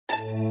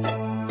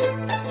Hey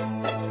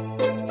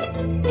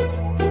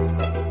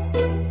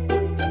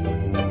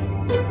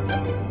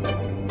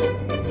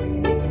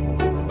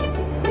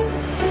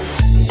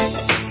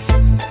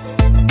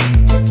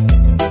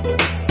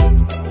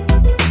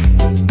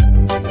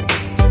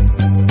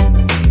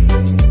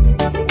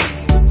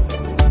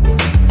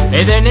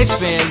there, Knicks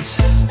fans.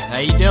 How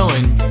you doing?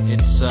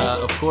 It's,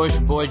 of course,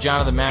 your boy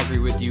Jonathan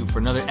Macri with you for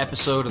another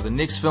episode of the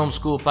Knicks Film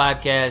School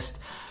podcast.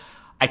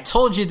 I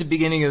told you at the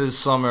beginning of this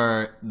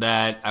summer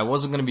that I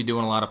wasn't going to be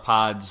doing a lot of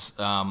pods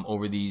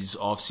over these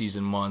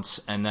off-season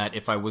months, and that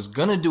if I was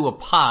going to do a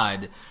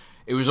pod,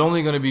 it was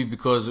only going to be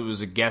because it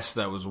was a guest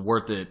that was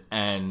worth it.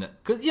 And,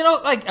 you know,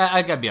 like,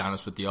 I got to be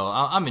honest with y'all,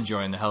 I'm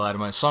enjoying the hell out of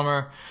my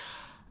summer.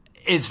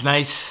 It's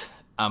nice.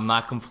 I'm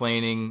not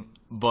complaining,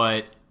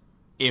 but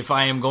if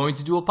I am going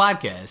to do a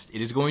podcast,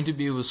 it is going to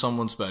be with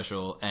someone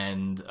special.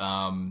 And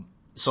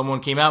someone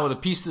came out with a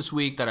piece this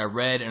week that I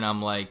read, and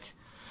I'm like,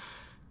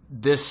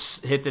 this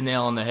hit the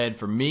nail on the head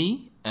for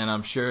me, and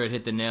I'm sure it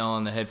hit the nail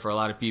on the head for a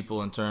lot of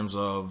people in terms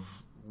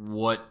of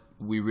what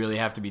we really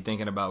have to be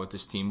thinking about with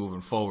this team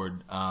moving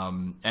forward.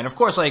 And of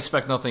course, I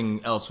expect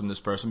nothing else from this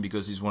person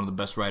because he's one of the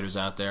best writers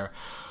out there.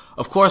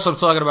 Of course, I'm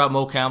talking about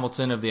Moke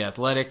Hamilton of The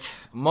Athletic.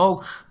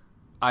 Moke,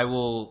 I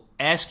will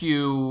ask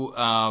you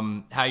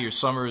how your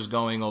summer is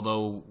going,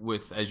 although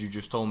with, as you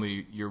just told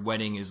me, your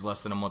wedding is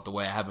less than a month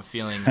away. I have a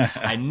feeling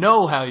I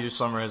know how your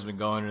summer has been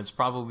going, and it's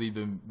probably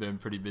been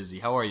pretty busy.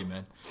 How are you,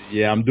 man?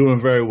 Yeah, I'm doing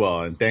very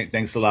well, and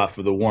thanks a lot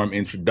for the warm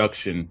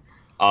introduction.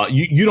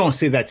 You don't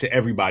say that to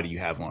everybody you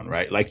have on,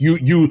 right? Like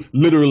you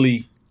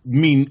literally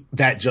mean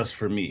that just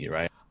for me,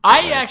 right?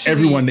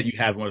 Everyone that you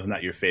have on is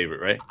not your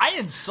favorite, right? I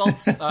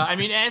insult.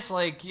 Ask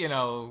like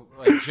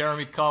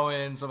Jeremy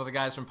Cohen, some of the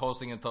guys from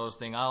Posting and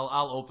Toasting.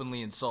 I'll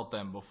openly insult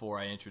them before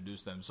I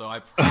introduce them. So I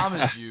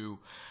promise you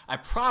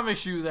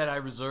that I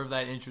reserve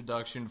that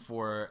introduction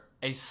for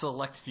a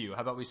select few.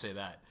 How about we say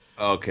that?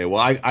 Okay, well,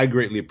 I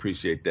greatly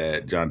appreciate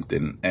that,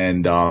 Jonathan.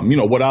 And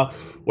what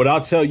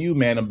I'll tell you,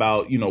 man,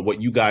 about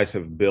what you guys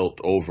have built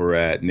over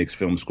at Knicks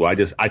Film School. I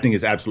think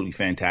it's absolutely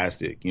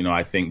fantastic.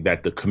 I think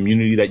that the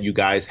community that you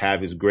guys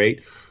have is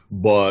great.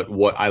 But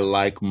what I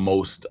like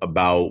most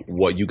about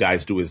what you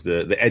guys do is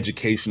the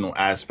educational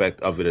aspect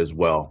of it as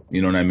well.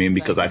 You know what I mean?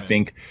 Because I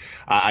think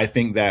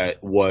that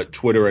what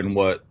Twitter and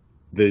what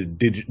the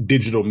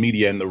digital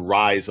media and the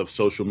rise of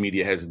social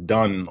media has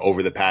done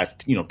over the past,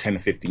 10 to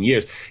 15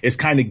 years is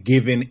kind of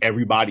given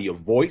everybody a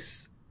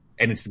voice,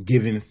 and it's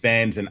given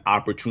fans an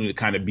opportunity to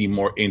kind of be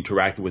more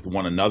interactive with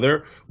one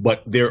another.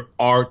 But there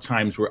are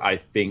times where I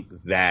think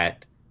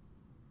that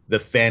the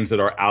fans that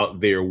are out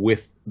there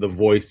with the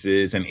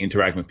voices and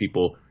interacting with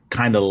people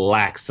kind of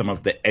lack some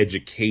of the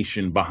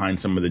education behind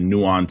some of the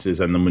nuances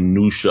and the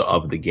minutia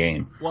of the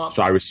game. Well,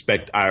 so I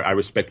respect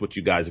what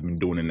you guys have been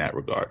doing in that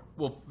regard.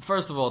 Well,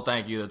 first of all,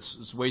 thank you.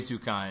 That's way too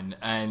kind.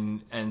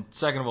 And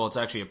second of all, it's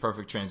actually a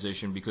perfect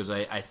transition because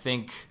I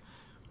think,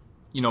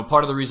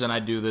 part of the reason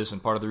I do this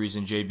and part of the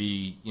reason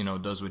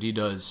JB, does what he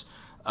does,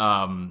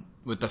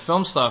 with the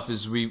film stuff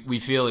is we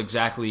feel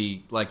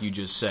exactly like you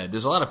just said.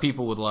 There's a lot of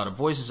people with a lot of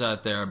voices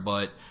out there,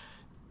 but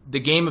the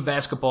game of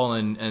basketball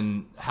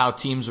and how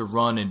teams are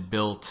run and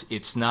built,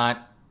 it's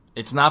not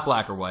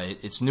black or white.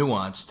 It's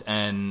nuanced,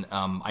 and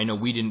I know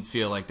we didn't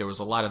feel like there was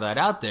a lot of that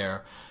out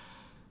there.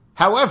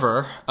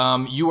 However,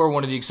 you are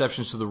one of the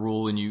exceptions to the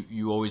rule, and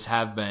you always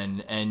have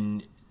been.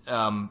 And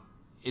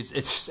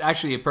it's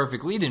actually a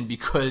perfect lead-in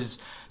because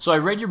so I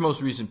read your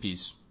most recent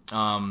piece.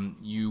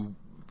 You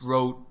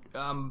wrote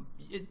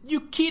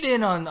you keyed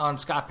in on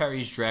Scott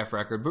Perry's draft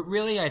record, but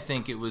really I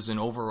think it was an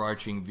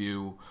overarching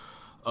view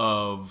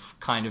of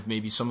kind of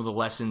maybe some of the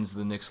lessons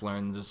the Knicks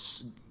learned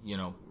this,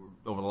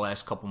 over the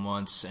last couple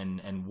months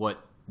and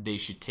what they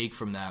should take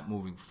from that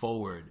moving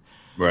forward.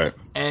 Right.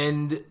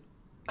 And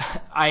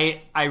I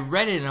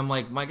read it and I'm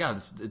like, my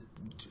God,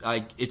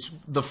 it's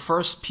the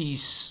first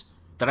piece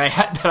that I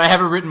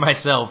haven't written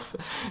myself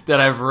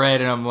that I've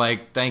read, and I'm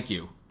like, thank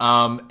you.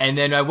 And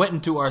then I went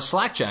into our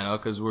Slack channel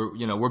because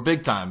we're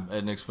big time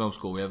at Knicks Film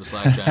School. We have a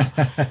Slack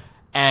channel,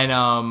 and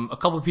a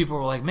couple of people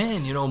were like,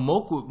 man,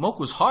 Moke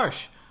was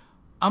harsh.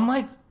 I'm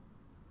like,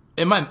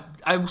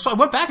 so I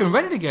went back and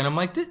read it again. I'm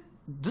like,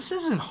 this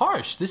isn't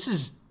harsh. This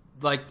is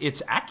like,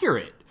 it's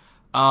accurate.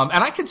 And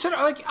I consider,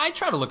 I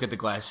try to look at the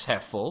glass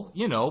half full,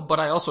 but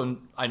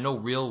I know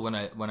real when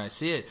I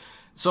see it.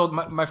 So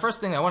my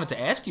first thing I wanted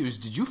to ask you is,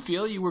 did you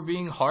feel you were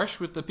being harsh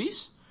with the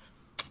piece?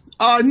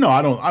 No,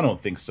 I don't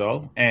think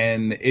so.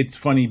 And it's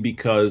funny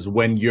because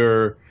when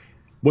you're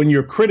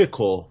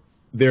critical,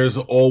 there's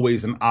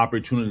always an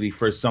opportunity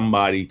for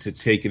somebody to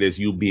take it as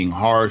you being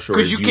harsh, or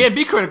because you can't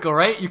be critical,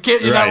 right?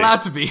 You're not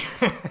allowed to be.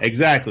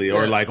 Exactly.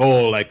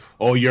 Yeah.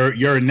 Or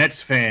you're a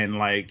Nets fan,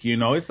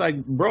 it's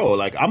like,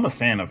 bro, I'm a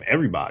fan of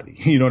everybody.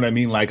 You know what I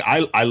mean?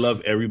 I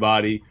love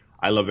everybody.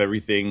 I love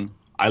everything.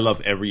 I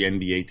love every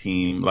NBA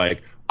team.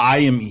 I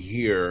am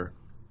here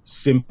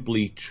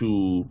simply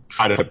to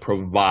try to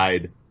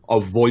provide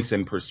a voice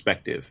and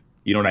perspective.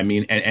 You know what I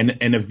mean?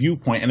 And a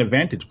viewpoint and a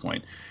vantage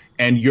point.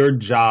 And your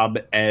job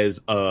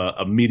as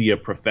a media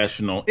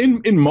professional,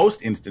 in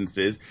most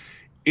instances,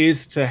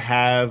 is to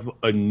have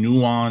a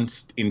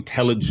nuanced,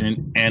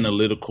 intelligent,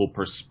 analytical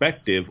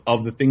perspective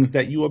of the things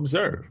that you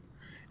observe.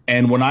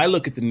 And when I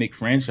look at the Knicks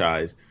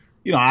franchise,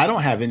 I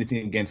don't have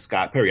anything against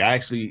Scott Perry. I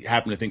actually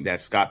happen to think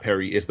that Scott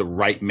Perry is the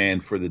right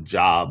man for the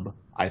job.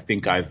 I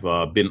think I've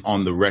been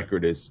on the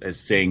record as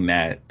saying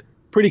that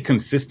pretty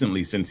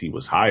consistently since he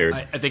was hired.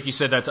 I think you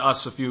said that to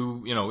us at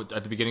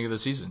the beginning of the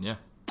season, yeah.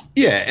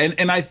 Yeah,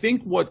 and I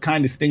think what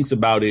kind of stinks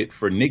about it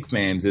for Knicks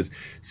fans is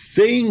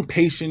saying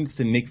patience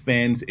to Knicks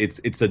fans.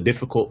 It's a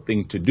difficult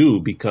thing to do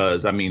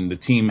because, the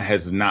team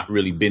has not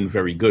really been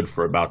very good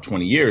for about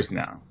 20 years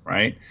now,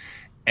 right?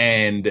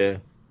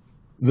 And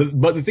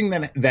but the thing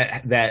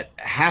that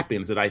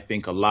happens that I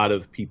think a lot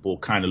of people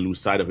kind of lose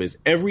sight of is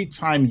every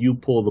time you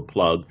pull the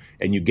plug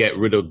and you get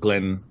rid of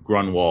Glenn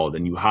Grunwald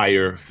and you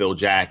hire Phil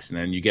Jackson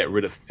and you get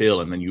rid of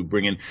Phil and then you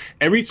bring in,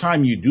 every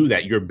time you do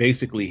that, you're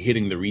basically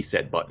hitting the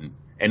reset button.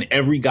 And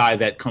every guy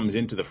that comes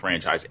into the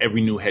franchise,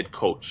 every new head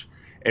coach,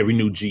 every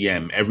new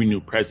GM, every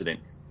new president,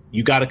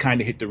 you got to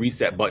kind of hit the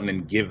reset button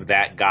and give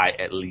that guy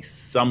at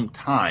least some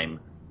time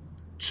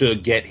to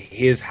get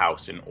his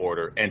house in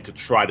order and to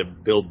try to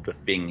build the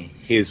thing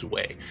his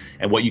way.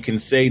 And what you can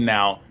say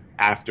now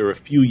after a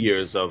few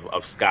years of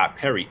Scott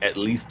Perry, at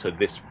least to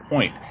this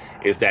point,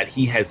 is that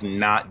he has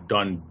not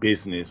done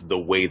business the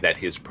way that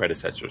his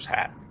predecessors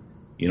had.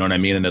 You know what I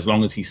mean? And as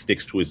long as he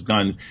sticks to his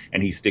guns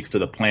and he sticks to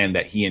the plan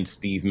that he and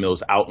Steve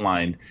Mills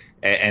outlined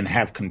and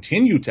have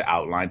continued to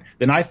outline,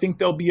 then I think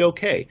they'll be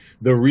okay.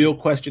 The real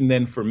question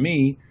then for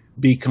me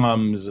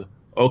becomes,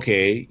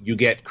 okay, you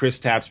get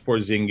Kristaps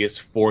Porzingis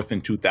 4th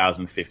in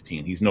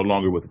 2015. He's no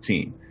longer with the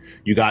team.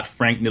 You got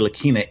Frank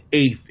Ntilikina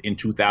 8th in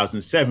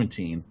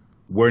 2017.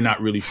 We're not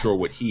really sure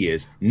what he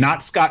is.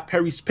 Not Scott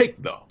Perry's pick,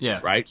 though.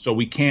 Yeah. Right? So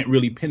we can't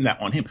really pin that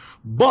on him.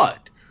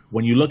 But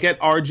when you look at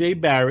R.J.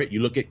 Barrett,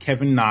 you look at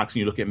Kevin Knox,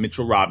 and you look at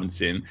Mitchell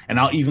Robinson, and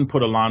I'll even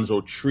put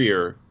Alonzo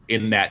Trier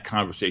in that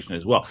conversation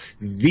as well.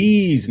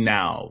 These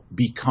now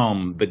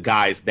become the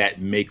guys that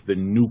make the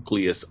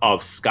nucleus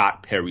of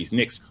Scott Perry's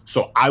Knicks.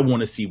 So I want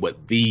to see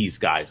what these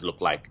guys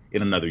look like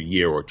in another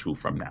year or two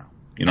from now.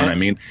 You know what I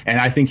mean? And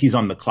I think he's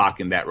on the clock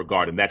in that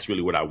regard, and that's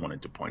really what I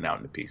wanted to point out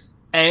in the piece.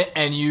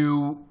 And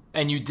you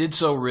did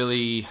so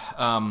really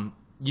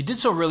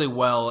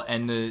well.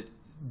 And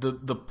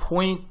the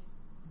point.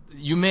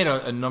 You made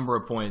a number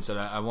of points that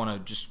I want to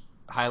just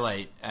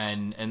highlight,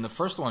 and the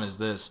first one is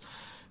this.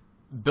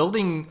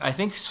 I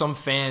think some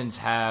fans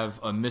have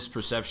a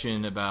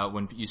misperception about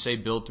when you say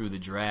build through the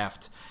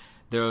draft.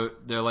 They're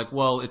like,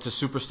 well, it's a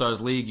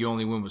superstars league. You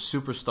only win with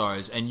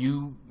superstars. And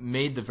you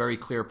made the very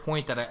clear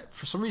point that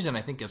for some reason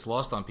I think gets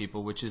lost on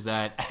people, which is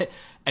that,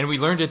 and we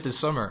learned it this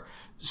summer,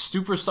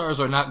 superstars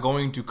are not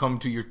going to come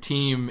to your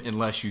team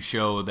unless you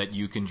show that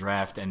you can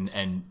draft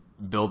and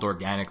build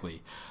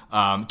organically.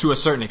 To a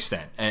certain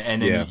extent,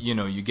 and then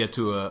you get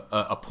to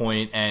a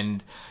point,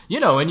 and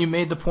you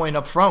made the point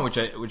up front,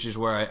 which is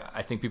where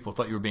I think people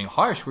thought you were being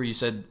harsh, where you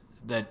said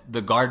that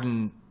the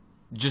garden,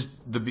 just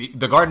the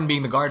garden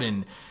being the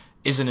garden,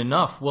 isn't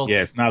enough. Well,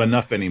 yeah, it's not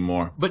enough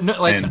anymore. But no,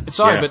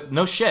 but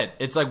no shit.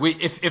 It's like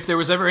if there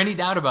was ever any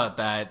doubt about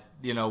that,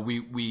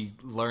 we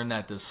learned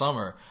that this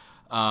summer.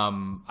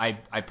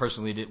 I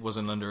personally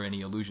wasn't under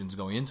any illusions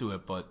going into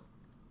it, but.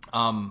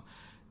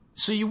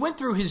 So you went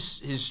through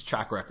his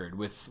track record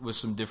with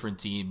some different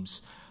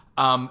teams,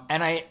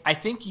 and I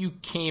think you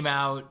came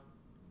out.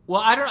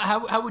 Well, I don't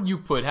know how would you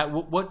put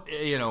what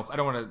I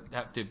don't want to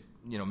have to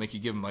make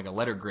you give him like a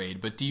letter grade,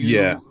 but do you?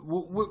 Yeah.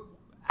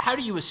 How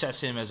do you assess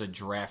him as a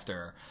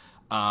drafter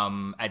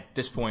at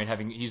this point?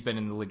 He's been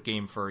in the league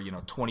game for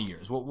 20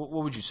 years. What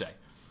would you say?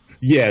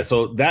 Yeah,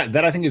 so that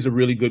I think is a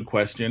really good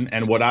question,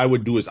 and what I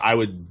would do is I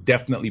would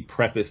definitely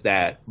preface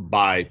that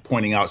by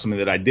pointing out something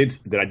that I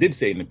did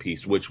say in the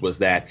piece, which was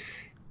that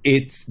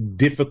it's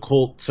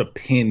difficult to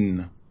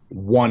pin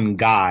one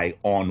guy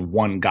on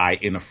one guy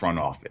in a front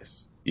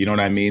office. You know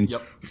what I mean?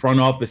 Yep. Front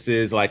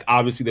offices, like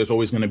obviously there's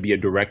always going to be a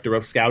director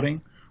of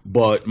scouting,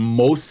 but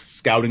most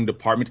scouting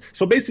departments.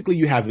 So basically,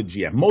 you have a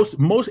GM. Most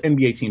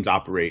NBA teams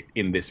operate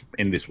in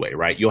this way,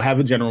 right? You'll have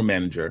a general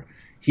manager.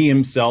 He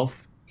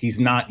himself. He's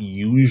not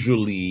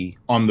usually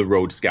on the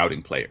road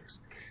scouting players.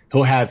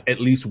 He'll have at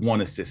least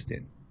one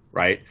assistant,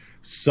 right?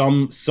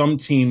 Some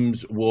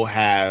teams will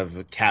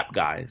have cap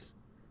guys.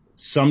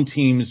 Some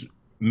teams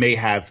may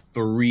have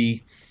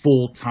 3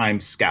 full-time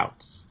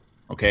scouts,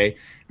 okay?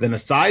 Then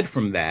aside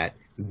from that,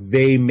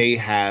 they may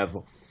have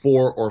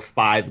 4 or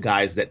 5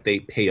 guys that they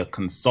pay a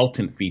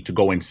consultant fee to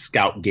go and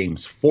scout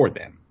games for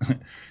them.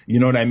 You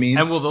know what I mean?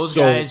 And will those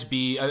guys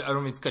be, I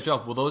don't mean to cut you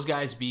off, will those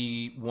guys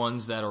be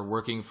ones that are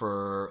working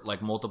for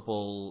like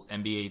multiple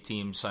NBA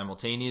teams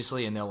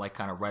simultaneously, and they'll like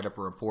kind of write up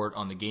a report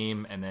on the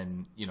game and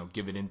then,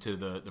 give it into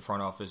the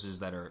front offices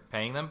that are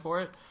paying them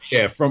for it?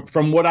 Yeah,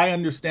 from what I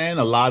understand,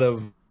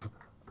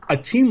 a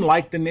team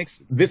like the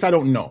Knicks, this I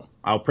don't know.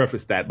 I'll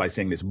preface that by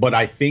saying this, but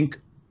I think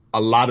a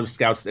lot of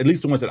scouts, at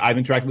least the ones that I've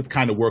interacted with,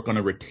 kind of work on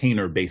a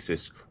retainer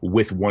basis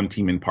with one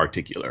team in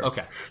particular.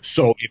 Okay.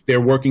 So if they're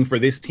working for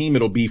this team,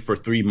 it'll be for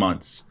 3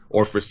 months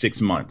or for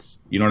 6 months.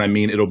 You know what I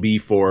mean? It'll be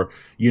for,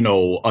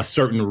 a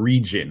certain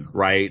region,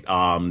 right?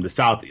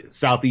 The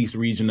southeast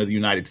region of the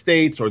United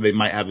States, or they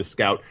might have a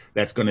scout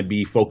that's going to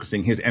be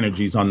focusing his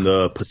energies on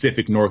the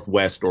Pacific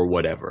Northwest or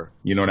whatever.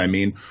 You know what I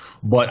mean?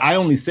 But I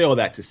only say all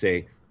that to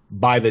say,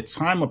 by the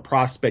time a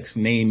prospect's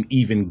name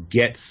even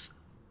gets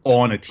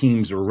on a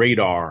team's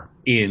radar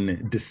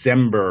in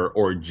December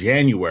or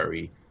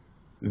January,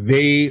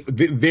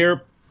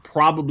 there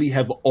probably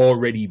have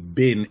already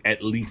been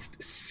at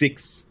least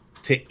 6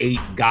 to 8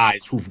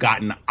 guys who've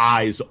gotten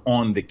eyes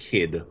on the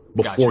kid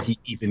before he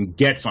even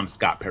gets on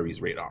Scott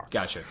Perry's radar.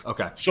 Gotcha.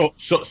 Okay. So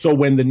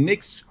when the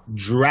Knicks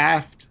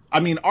draft,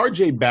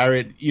 RJ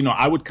Barrett,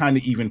 I would kind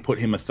of even put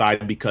him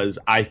aside because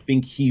I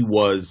think he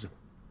was,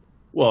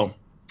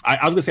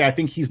 I was gonna say I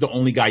think he's the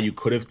only guy you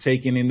could have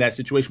taken in that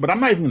situation, but I'm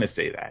not even gonna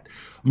say that.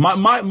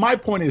 My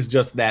point is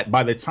just that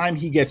by the time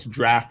he gets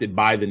drafted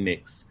by the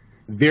Knicks,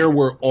 there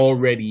were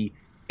already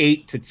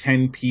 8 to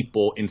 10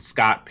 people in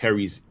Scott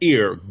Perry's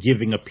ear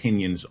giving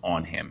opinions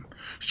on him.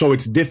 So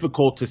it's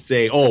difficult to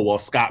say,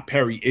 Scott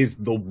Perry is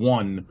the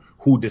one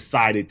who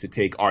decided to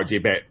take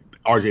RJ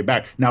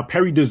Barrett. Now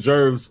Perry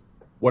deserves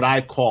what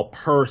I call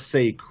per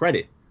se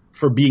credit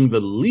for being the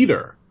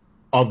leader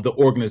of the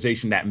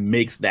organization that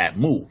makes that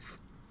move.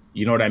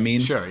 You know what I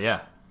mean? Sure,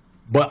 yeah.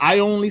 But I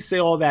only say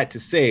all that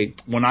to say,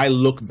 when I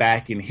look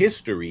back in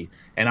history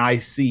and I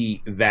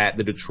see that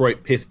the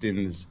Detroit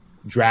Pistons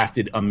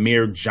drafted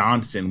Amir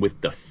Johnson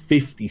with the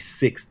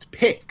 56th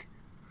pick,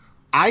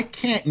 I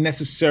can't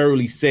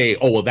necessarily say,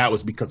 that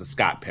was because of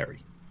Scott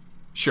Perry.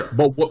 Sure.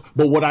 But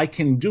what I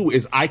can do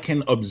is I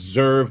can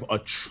observe a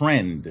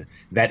trend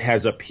that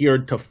has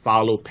appeared to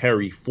follow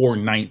Perry for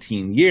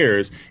 19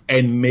 years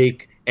and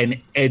make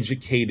an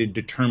educated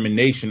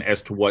determination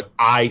as to what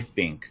I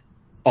think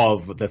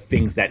of the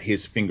things that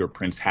his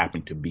fingerprints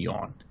happen to be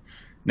on.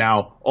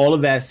 Now, all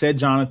of that said,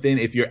 Jonathan,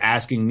 if you're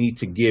asking me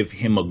to give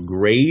him a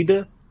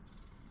grade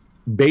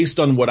based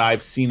on what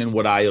I've seen and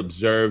what I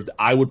observed,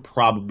 I would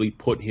probably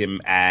put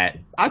him at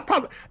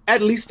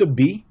least a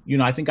B.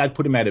 I think I'd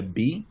put him at a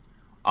B.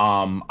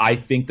 I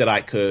think that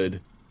I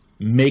could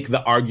make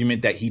the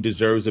argument that he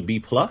deserves a B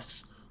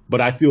plus,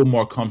 but I feel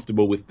more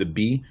comfortable with the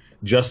B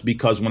just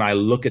because when I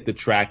look at the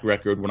track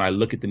record, when I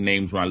look at the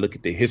names, when I look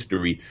at the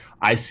history,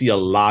 I see a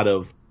lot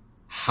of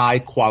high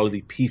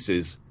quality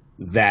pieces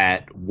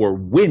that were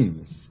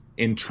wins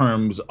in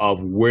terms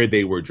of where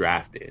they were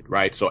drafted,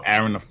 right? So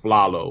Aaron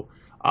Aflalo,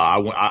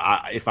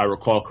 if I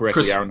recall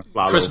correctly, Aaron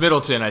Aflalo. Chris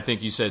Middleton, I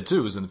think you said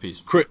too, was in the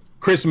piece.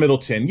 Chris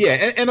Middleton,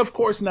 yeah. And of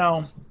course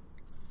now,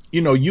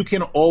 you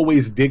can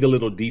always dig a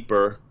little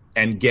deeper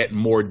and get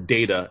more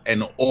data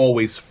and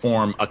always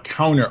form a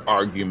counter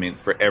argument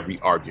for every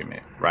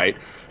argument, right?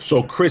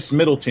 So Chris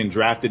Middleton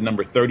drafted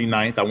number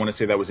 39th. I want to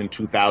say that was in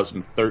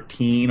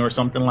 2013 or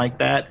something like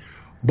that.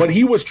 But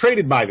he was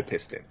traded by the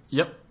Pistons.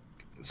 Yep.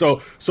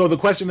 So the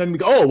question then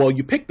becomes,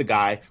 you picked the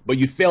guy, but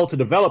you failed to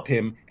develop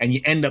him and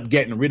you end up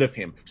getting rid of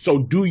him. So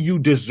do you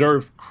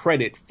deserve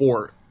credit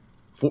for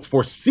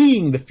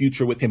seeing the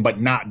future with him, but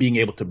not being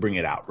able to bring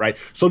it out, right?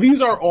 So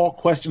these are all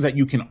questions that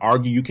you can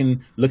argue. You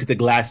can look at the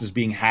glasses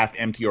being half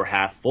empty or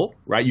half full,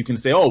 right? You can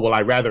say,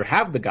 I'd rather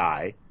have the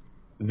guy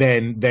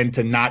than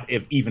to not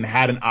have even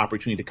had an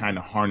opportunity to kind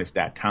of harness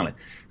that talent.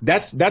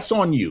 That's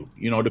on you,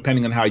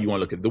 depending on how you want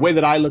to look at it. The way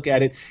that I look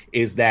at it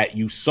is that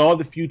you saw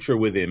the future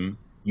with him,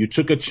 you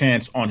took a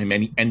chance on him,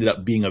 and he ended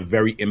up being a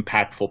very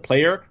impactful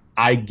player.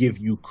 I give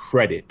you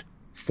credit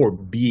for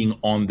being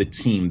on the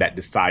team that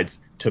decides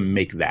to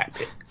make that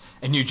pick.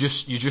 And you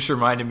just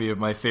reminded me of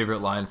my favorite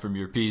line from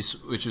your piece,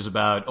 which is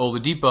about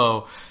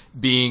Oladipo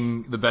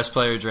being the best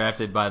player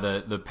drafted by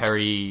the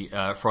Perry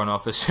front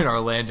office in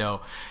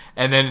Orlando.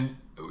 And then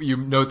you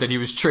note that he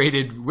was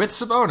traded with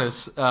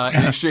Sabonis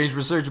in exchange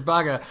for Serge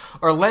Ibaka.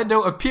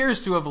 Orlando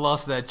appears to have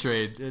lost that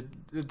trade.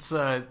 It's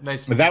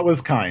nice. That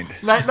was kind.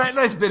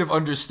 Nice bit of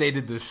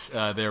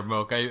understatedness there,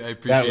 Moke. I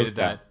appreciated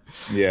that.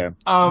 Yeah.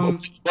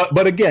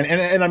 But again,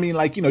 and I mean,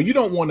 you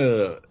don't want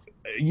to.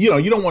 You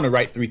don't want to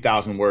write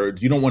 3,000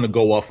 words. You don't want to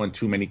go off on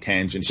too many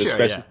tangents, sure,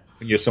 especially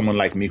when you're someone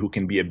like me who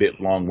can be a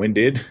bit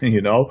long-winded,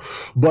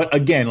 But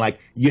again,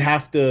 you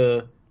have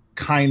to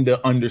kind of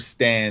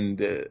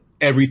understand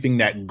everything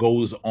that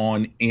goes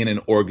on in an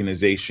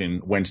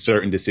organization when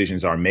certain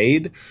decisions are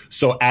made.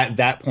 So at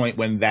that point,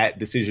 when that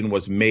decision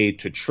was made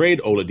to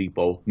trade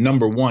Oladipo,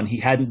 number one, he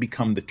hadn't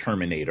become the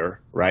Terminator,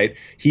 right?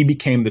 He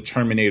became the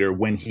Terminator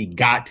when he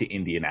got to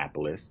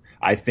Indianapolis.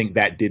 I think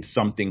that did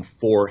something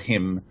for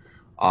him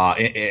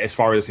as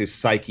far as his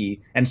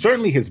psyche and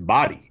certainly his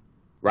body,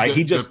 right?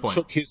 He just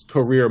took his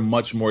career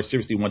much more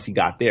seriously once he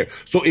got there.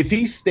 So if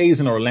he stays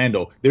in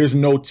Orlando, there's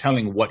no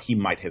telling what he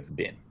might have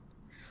been.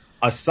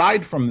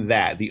 Aside from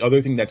that, the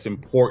other thing that's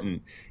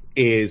important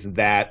is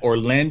that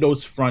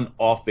Orlando's front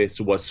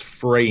office was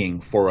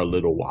fraying for a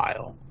little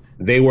while.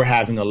 They were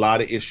having a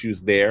lot of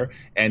issues there,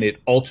 and it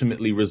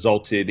ultimately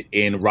resulted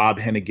in Rob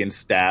Hennigan's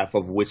staff,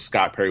 of which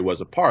Scott Perry was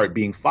a part,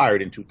 being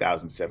fired in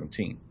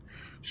 2017.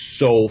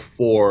 So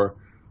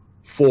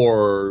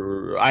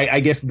I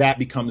guess that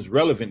becomes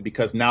relevant,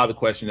 because now the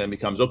question then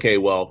becomes, okay,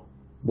 well,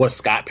 was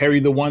Scott Perry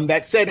the one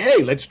that said,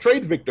 hey, let's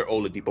trade Victor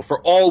Oladipo? For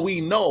all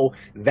we know,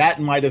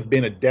 that might have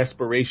been a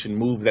desperation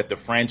move that the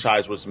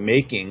franchise was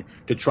making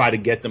to try to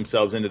get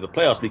themselves into the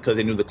playoffs, because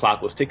they knew the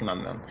clock was ticking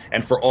on them.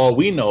 And for all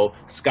we know,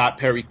 Scott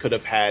Perry could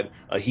have had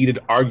a heated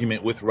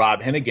argument with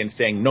Rob Hennigan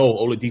saying, no,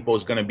 Oladipo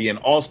is going to be an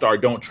all-star,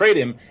 don't trade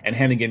him. And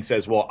Hennigan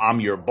says, well,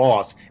 I'm your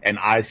boss, and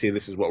I say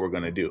this is what we're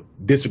going to do.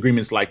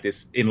 Disagreements like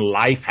this in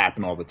life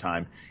happen all the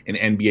time. In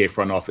NBA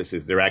front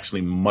offices, they're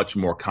actually much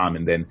more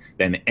common than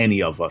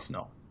any of us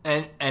know.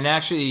 And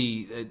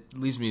actually, it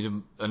leads me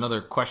to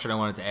another question I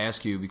wanted to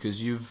ask you,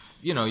 because you've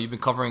been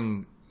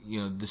covering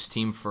this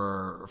team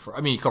for I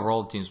mean, you cover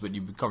all the teams, but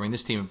you've been covering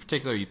this team in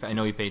particular. I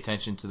know you pay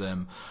attention to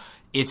them.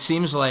 It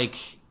seems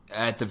like,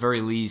 at the very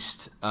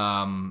least,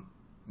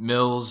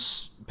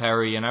 Mills,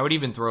 Perry, and I would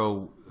even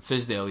throw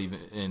Fizdale even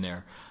in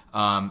there,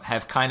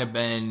 have kind of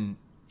been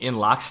in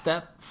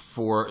lockstep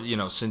for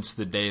since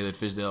the day that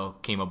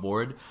Fizdale came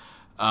aboard,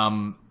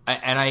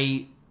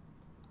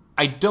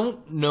 I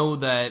don't know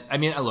that. I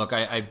mean, look,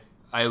 I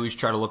always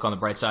try to look on the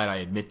bright side. I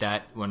admit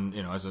that when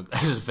as a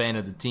fan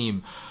of the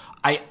team,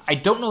 I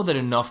don't know that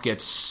enough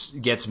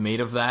gets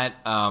made of that.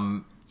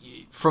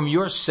 From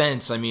your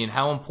sense, I mean,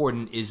 how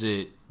important is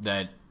it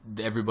that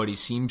everybody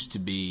seems to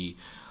be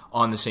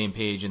on the same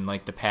page and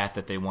like the path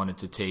that they wanted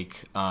to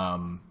take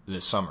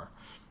this summer?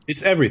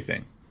 It's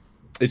everything.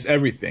 It's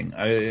everything.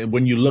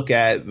 When you look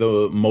at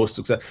the most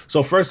success.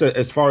 So first,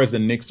 as far as the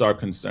Knicks are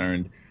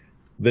concerned,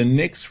 the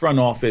Knicks front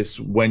office,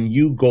 when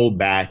you go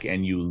back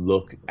and you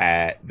look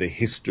at the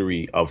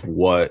history of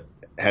what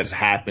has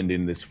happened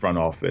in this front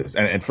office,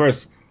 and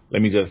first,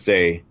 let me just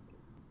say,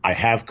 I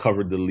have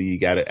covered the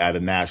league at a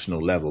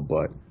national level,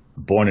 but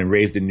born and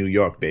raised in New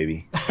York,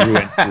 baby. Through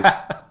and through.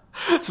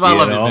 That's why I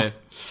love it, man.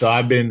 So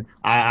I've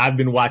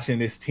been watching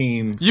this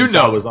team since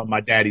I was on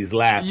my daddy's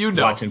lap,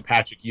 watching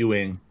Patrick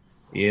Ewing,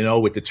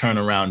 with the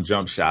turnaround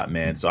jump shot,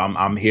 man. So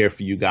I'm here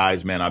for you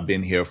guys, man. I've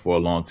been here for a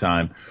long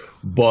time.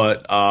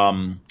 But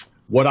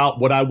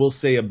what I will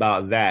say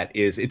about that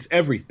is it's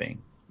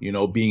everything,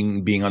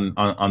 being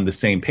on the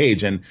same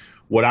page. And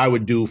what I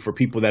would do for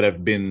people that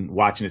have been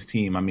watching this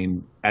team, I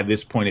mean, at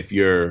this point, if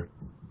you're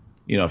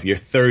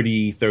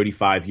 30,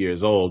 35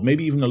 years old,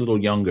 maybe even a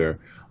little younger,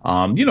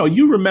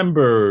 you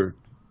remember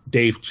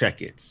Dave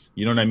Checketts,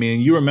 you know what I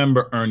mean? You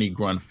remember Ernie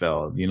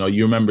Grunfeld,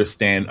 you remember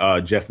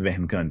Jeff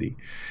Van Gundy.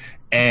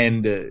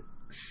 And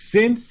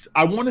since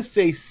the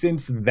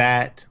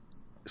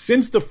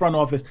front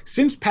office,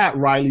 since Pat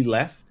Riley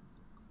left,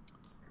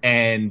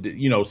 and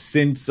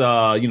since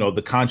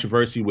the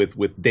controversy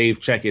with Dave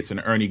Checketts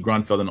and Ernie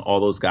Grunfeld and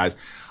all those guys,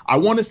 I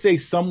want to say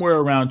somewhere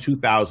around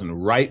 2000,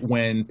 right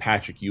when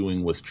Patrick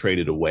Ewing was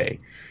traded away,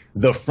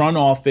 the front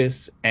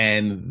office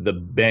and the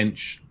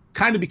bench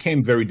kind of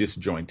became very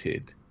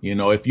disjointed.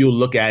 If you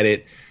look at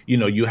it,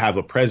 you have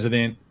a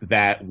president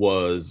that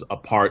was a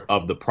part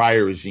of the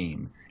prior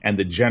regime, and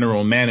the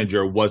general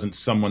manager wasn't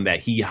someone that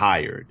he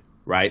hired,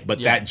 right?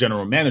 But that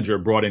general manager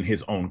brought in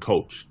his own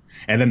coach.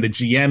 And then the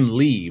GM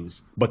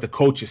leaves, but the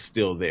coach is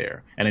still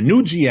there. And a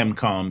new GM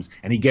comes,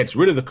 and he gets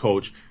rid of the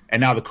coach, and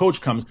now the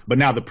coach comes, but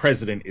now the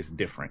president is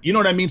different. You know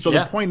what I mean? So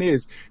the point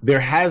is, there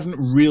hasn't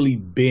really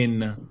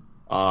been,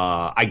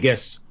 I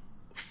guess,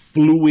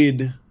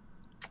 fluid.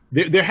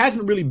 There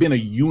hasn't really been a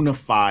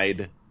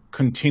unified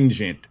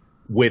contingent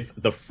with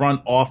the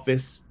front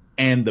office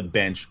and the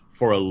bench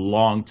for a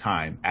long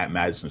time at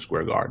Madison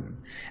Square Garden.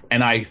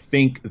 And I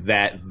think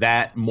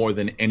that more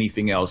than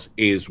anything else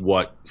is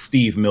what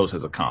Steve Mills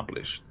has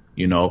accomplished.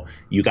 You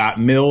got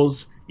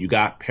Mills, you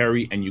got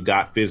Perry, and you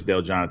got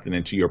Fizdale, Jonathan.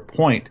 And to your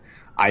point,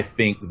 I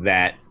think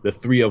that the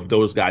three of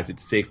those guys,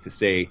 it's safe to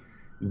say,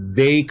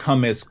 they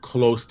come as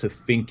close to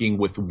thinking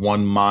with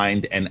one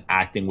mind and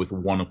acting with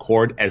one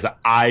accord as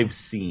I've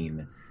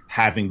seen,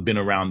 having been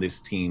around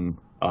this team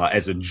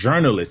as a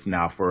journalist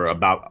now for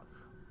about,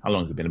 how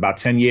long has it been? About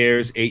 10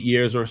 years, 8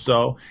 years or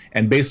so.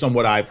 And based on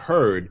what I've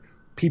heard,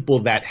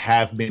 people that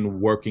have been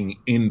working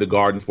in the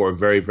Garden for a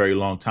very, very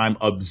long time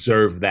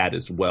observe that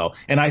as well.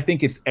 And I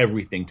think it's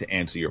everything to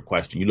answer your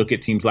question. You look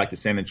at teams like the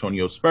San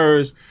Antonio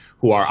Spurs,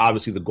 who are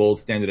obviously the gold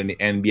standard in the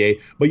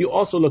NBA, but you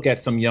also look at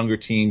some younger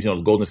teams, the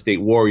Golden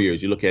State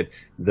Warriors, you look at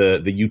the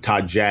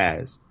Utah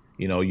Jazz.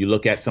 You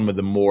look at some of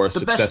the more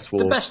successful,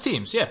 the best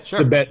teams, yeah,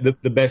 sure,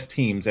 the best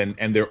teams,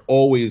 and there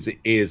always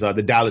is the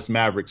Dallas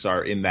Mavericks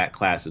are in that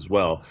class as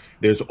well.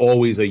 There's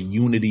always a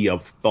unity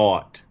of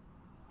thought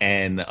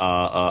and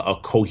a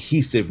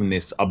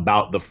cohesiveness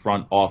about the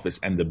front office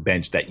and the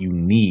bench that you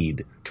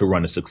need to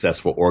run a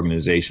successful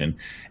organization.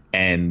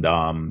 And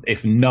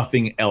if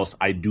nothing else,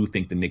 I do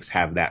think the Knicks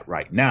have that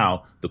right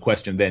now. The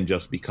question then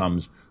just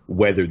becomes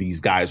whether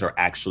these guys are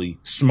actually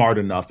smart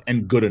enough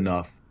and good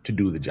enough to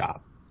do the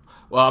job.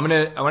 Well, I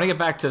want to get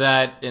back to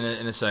that in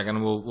a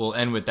second. We'll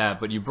end with that.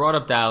 But you brought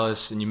up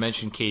Dallas and you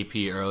mentioned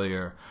KP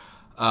earlier.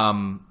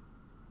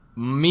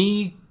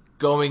 Me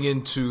going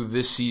into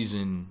this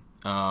season,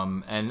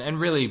 and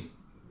really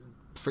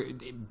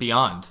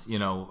beyond,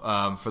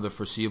 for the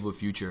foreseeable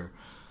future,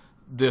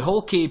 the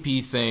whole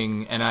KP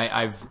thing, and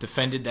I've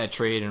defended that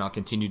trade, and I'll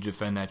continue to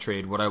defend that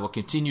trade. What I will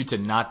continue to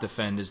not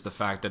defend is the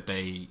fact that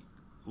they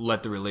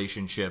let the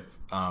relationship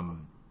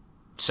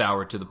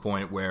sour to the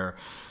point where,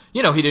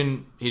 he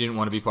didn't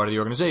want to be part of the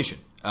organization,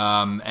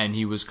 and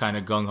he was kind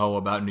of gung ho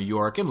about New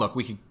York. And look,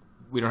 we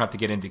don't have to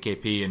get into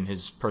KP and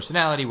his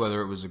personality,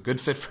 whether it was a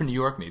good fit for New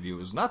York, maybe it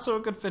was not so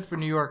a good fit for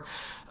New York.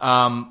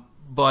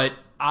 But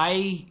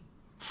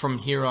from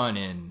here on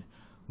in,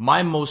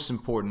 my most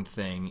important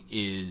thing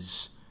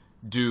is,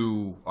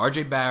 do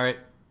R.J. Barrett,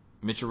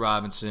 Mitchell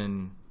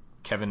Robinson,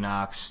 Kevin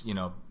Knox,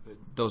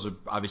 those are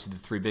obviously the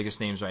three biggest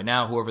names right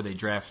now, whoever they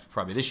draft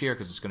probably this year,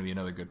 because it's going to be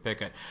another good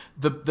pick.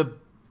 The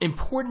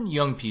important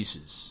young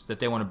pieces that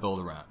they want to build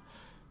around,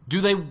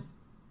 do they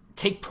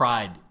take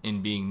pride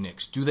in being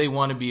Knicks? Do they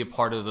want to be a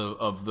part of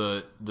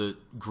the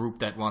group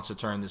that wants to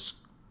turn this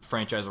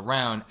franchise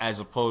around, as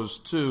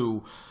opposed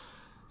to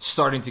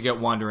starting to get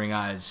wandering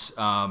eyes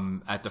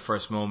at the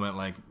first moment,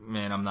 like,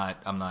 man,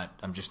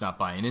 I'm just not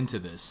buying into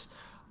this.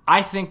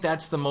 I think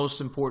that's the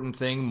most important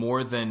thing,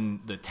 more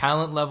than the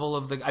talent level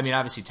of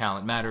obviously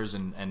talent matters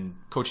and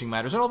coaching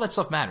matters and all that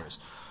stuff matters.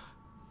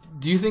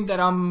 Do you think that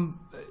am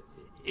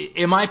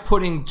I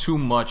putting too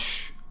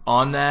much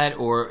on that,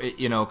 or,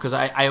 because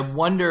I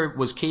wonder,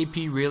 was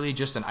KP really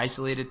just an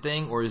isolated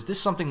thing, or is this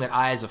something that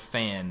I, as a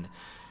fan,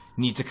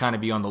 need to kind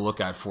of be on the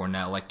lookout for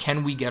now? Like,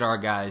 can we get our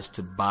guys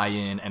to buy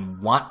in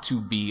and want to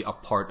be a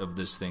part of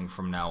this thing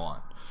from now on?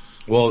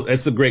 Well,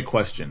 that's a great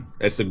question.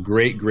 That's a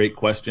great, great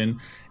question.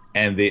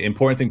 And the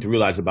important thing to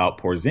realize about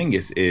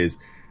Porzingis is,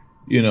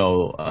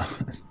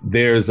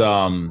 there's,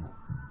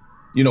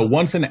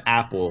 once an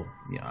apple,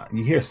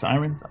 you hear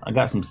sirens? I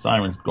got some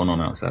sirens going on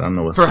outside. I don't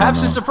know what's Perhaps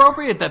going on. It's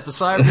appropriate that the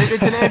siren, maybe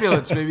it's an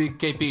ambulance. Maybe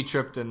KP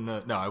tripped and,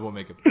 no, I won't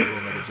make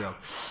a joke.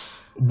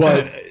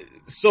 But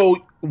so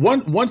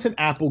once an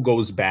apple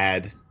goes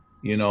bad,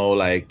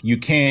 like you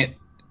can't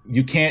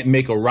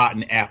make a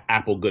rotten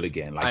apple good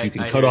again. Like, you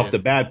can cut off the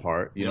bad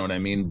part, you know what I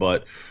mean?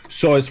 But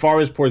so as far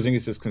as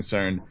Porzingis is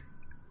concerned,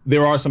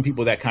 there are some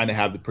people that kind of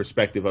have the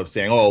perspective of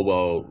saying, oh,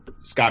 well,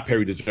 Scott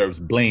Perry deserves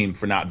blame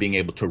for not being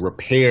able to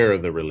repair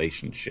the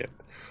relationship.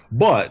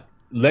 But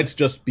let's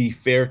just be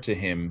fair to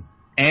him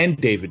and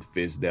David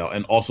Fizdale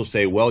and also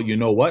say, well, you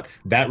know what?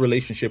 That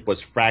relationship was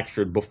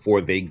fractured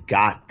before they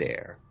got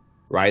there,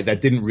 right?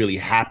 That didn't really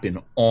happen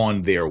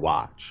on their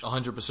watch.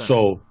 100%.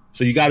 So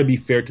you got to be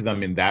fair to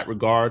them in that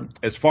regard.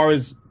 As far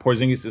as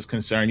Porzingis is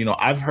concerned,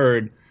 I've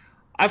heard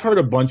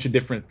a bunch of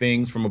different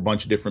things from a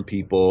bunch of different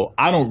people.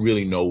 I don't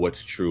really know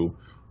what's true.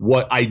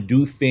 What I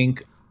do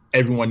think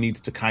everyone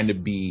needs to kind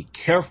of be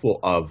careful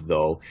of,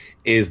 though,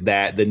 is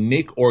that the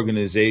Knick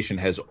organization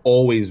has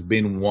always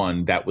been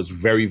one that was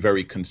very,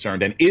 very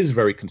concerned and is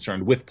very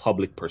concerned with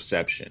public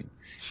perception.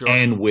 Sure.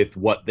 And with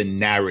what the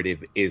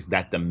narrative is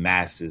that the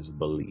masses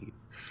believe.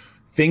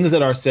 Things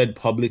that are said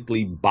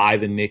publicly by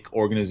the Knick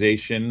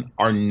organization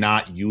are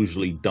not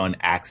usually done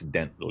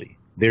accidentally.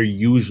 They're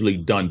usually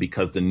done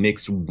because the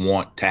Knicks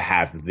want to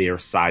have their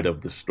side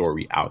of the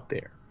story out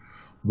there.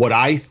 What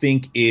I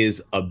think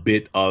is a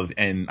bit of,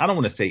 and I don't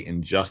want to say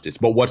injustice,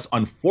 but what's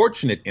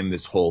unfortunate in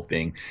this whole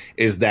thing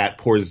is that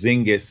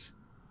Porzingis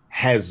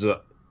has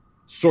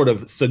sort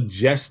of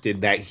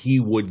suggested that he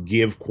would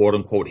give, quote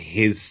unquote,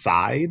 his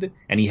side,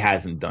 and he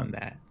hasn't done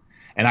that.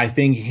 And I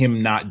think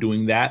him not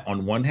doing that,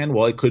 on one hand,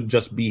 well, it could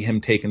just be him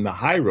taking the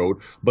high road.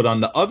 But on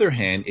the other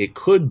hand, it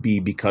could be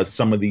because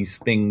some of these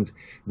things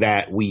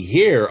that we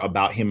hear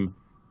about him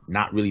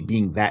not really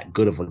being that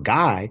good of a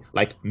guy,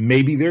 like,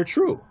 maybe they're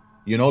true.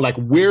 Like,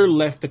 we're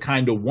left to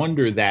kind of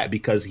wonder that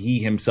because he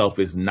himself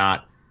is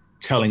not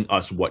telling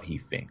us what he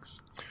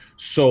thinks.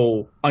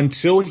 So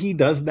until he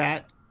does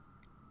that,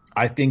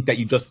 I think that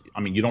you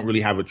don't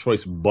really have a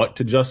choice but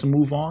to just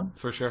move on.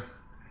 For sure.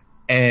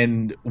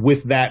 And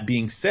with that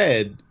being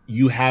said,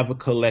 you have a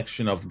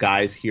collection of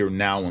guys here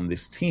now on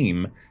this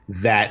team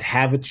that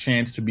have a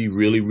chance to be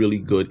really, really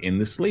good in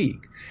this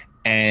league.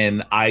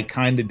 And I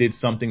kind of did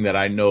something that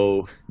I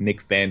know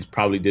Knick fans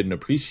probably didn't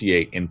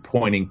appreciate in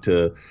pointing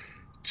to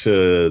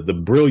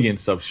the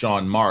brilliance of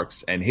Sean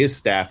Marks and his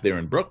staff there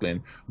in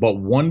Brooklyn. But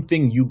one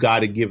thing you got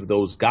to give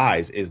those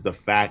guys is the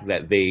fact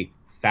that they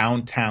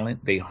found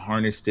talent, they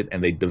harnessed it,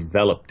 and they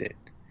developed it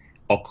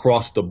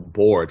across the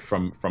board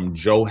from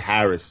Joe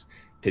Harris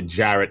to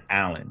Jarrett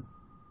Allen,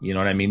 you know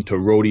what I mean, to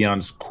Rodion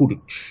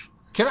Kuduc,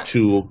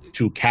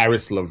 to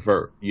Karis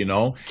LeVert,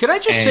 Can I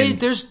just say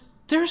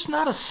there's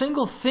not a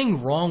single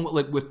thing wrong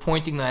with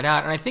pointing that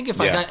out. And I think if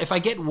I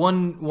get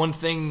one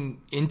thing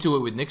into it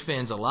with Knick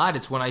fans a lot,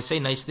 it's when I say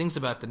nice things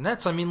about the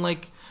Nets. I mean,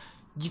 like,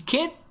 you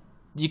can't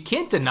you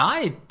can't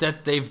deny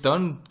that they've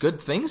done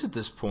good things at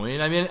this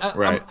point. I mean,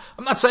 Right.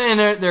 I'm not saying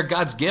they're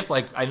God's gift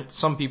like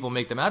some people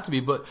make them out to be,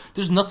 but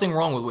there's nothing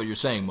wrong with what you're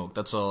saying, Moke.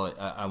 That's all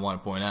I want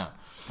to point out.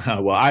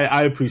 Well,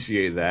 I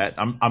appreciate that.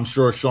 I'm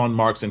sure Sean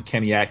Marks and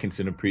Kenny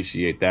Atkinson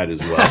appreciate that as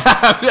well.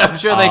 I'm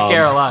sure they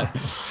care a lot.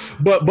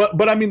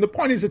 But I mean, the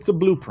point is, it's a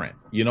blueprint.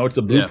 It's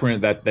a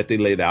blueprint that they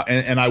laid out.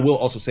 And I will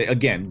also say,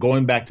 again,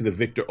 going back to the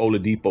Victor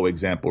Oladipo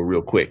example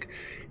real quick,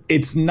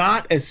 it's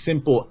not as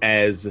simple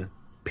as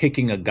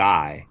picking a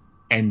guy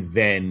and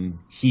then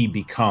he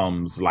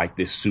becomes like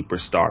this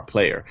superstar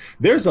player.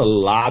 There's a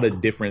lot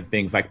of different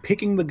things. Like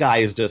picking the guy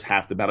is just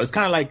half the battle. It's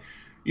kind of like,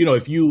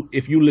 if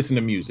you listen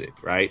to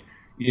music, right?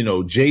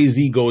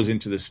 Jay-Z goes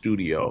into the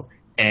studio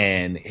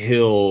and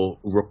he'll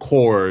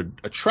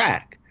record a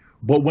track.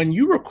 But when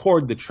you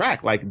record the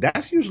track, like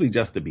that's usually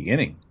just the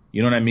beginning.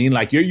 You know what I mean?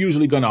 Like you're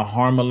usually going to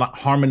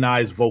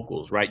harmonize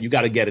vocals, right? You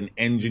got to get an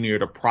engineer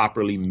to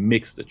properly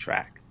mix the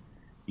track.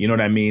 You know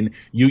what I mean?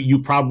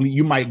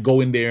 You might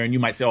go in there and you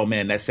might say, oh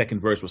man, that second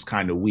verse was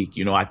kind of weak.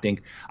 I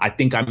think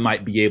I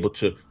might be able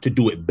to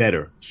do it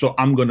better. So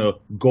I'm going to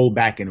go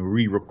back and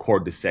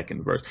re-record the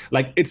second verse.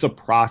 Like it's a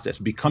process.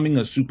 Becoming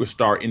a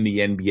superstar in the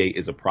NBA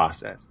is a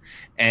process.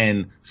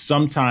 And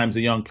sometimes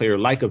a young player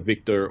like a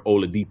Victor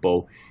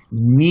Oladipo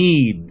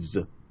needs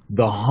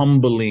the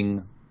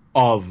humbling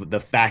of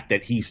the fact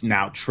that he's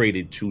now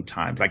traded 2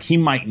 times. Like he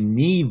might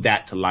need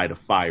that to light a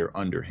fire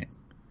under him.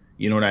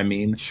 You know what I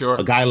mean? Sure.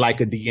 A guy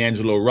like a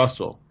D'Angelo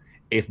Russell.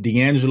 If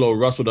D'Angelo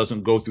Russell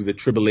doesn't go through the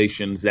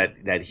tribulations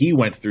that he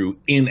went through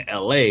in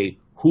LA,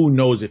 who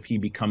knows if he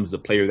becomes the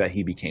player that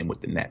he became with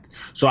the Nets.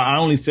 So I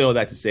only say all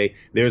that to say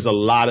there's a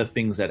lot of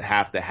things that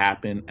have to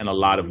happen and a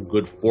lot of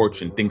good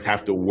fortune. Things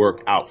have to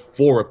work out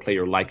for a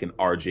player like an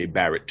RJ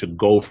Barrett to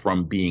go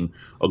from being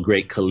a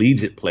great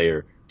collegiate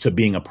player to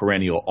being a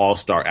perennial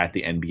all-star at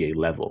the NBA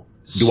level.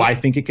 Do I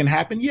think it can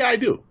happen? Yeah, I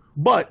do.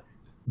 But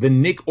the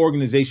Knick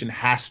organization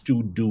has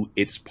to do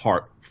its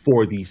part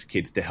for these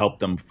kids to help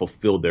them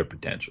fulfill their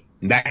potential.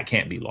 And that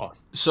can't be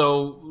lost.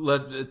 So,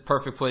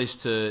 perfect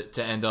place to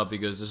end up,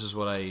 because this is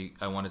what I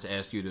wanted to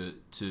ask you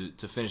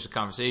to finish the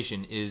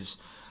conversation, is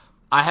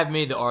I have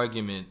made the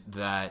argument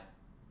that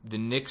the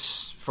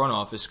Knicks front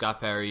office,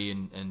 Scott Perry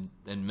and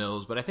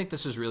Mills, but I think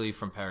this is really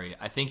from Perry.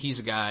 I think he's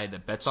a guy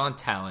that bets on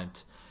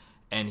talent,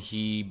 and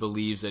he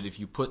believes that if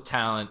you put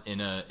talent in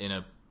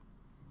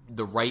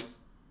the right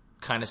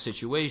kind of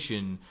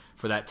situation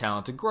for that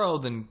talent to grow,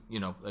 then,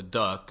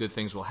 good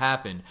things will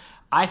happen.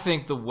 I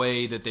think the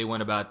way that they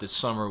went about this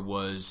summer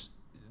was,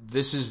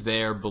 this is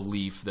their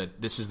belief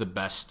that this is the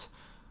best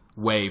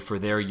way for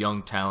their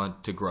young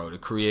talent to grow, to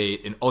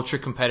create an ultra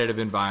competitive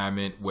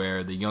environment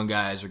where the young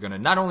guys are going to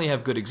not only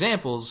have good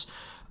examples,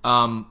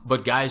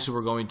 but guys who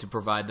are going to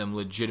provide them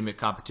legitimate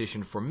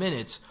competition for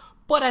minutes,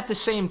 but at the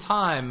same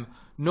time,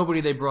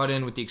 nobody they brought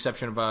in, with the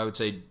exception of, I would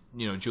say,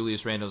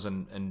 Julius Randles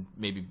and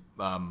maybe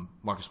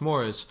Marcus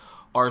Morris,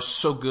 are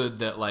so good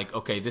that, like,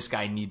 okay, this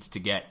guy needs to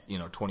get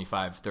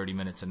 25, 30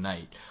 minutes a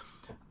night.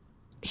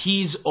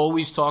 He's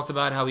always talked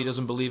about how he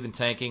doesn't believe in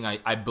tanking.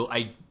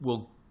 I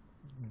will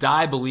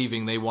die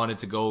believing they wanted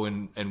to go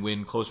and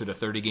win closer to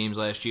 30 games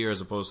last year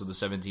as opposed to the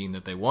 17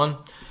 that they won.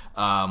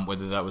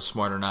 Whether that was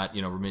smart or not,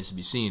 remains to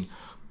be seen.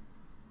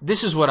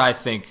 This is what I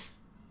think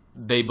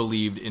they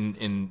believed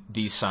in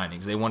these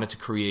signings. They wanted to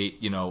create,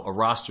 a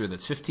roster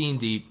that's 15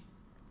 deep,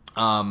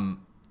 and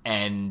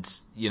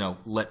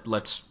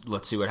let's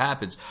see what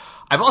happens.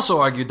 I've also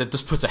argued that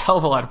this puts a hell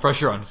of a lot of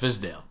pressure on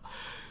Fizdale.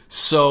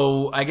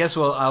 So I guess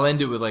I'll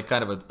end it with like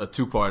kind of a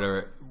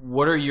two-parter.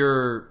 What are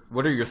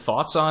your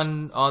thoughts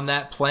on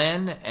that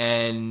plan?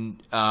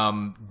 And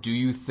do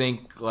you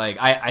think, like,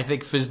 I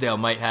think Fizdale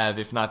might have,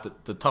 if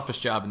not the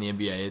toughest job in the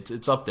NBA,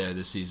 it's up there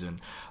this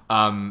season.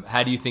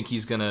 How do you think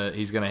he's gonna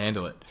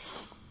handle it?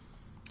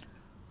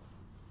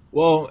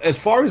 Well, as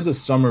far as the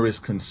summer is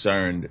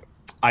concerned,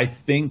 I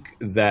think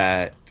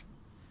they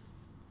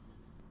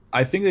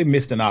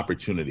missed an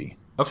opportunity,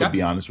 to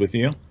be honest with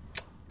you.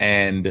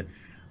 And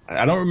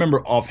I don't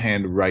remember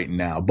offhand right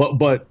now,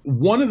 but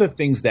one of the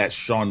things that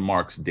Sean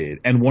Marks did,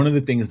 and one of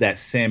the things that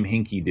Sam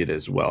Hinkie did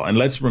as well, and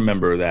let's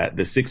remember that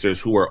the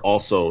Sixers, who were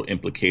also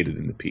implicated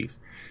in the piece,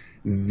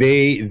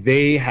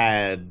 they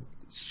had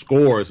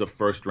scores of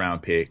first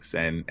round picks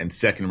and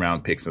second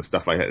round picks and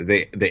stuff like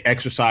that. They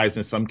exercised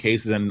in some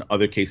cases, and in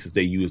other cases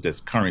they used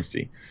as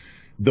currency.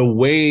 The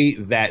way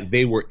that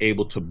they were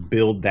able to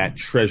build that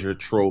treasure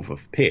trove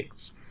of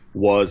picks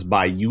was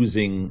by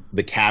using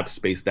the cap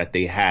space that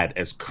they had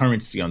as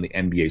currency on the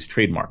NBA's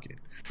trade market.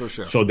 For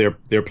sure. So there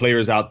are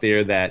players out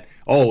there that,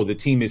 the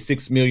team is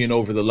 $6 million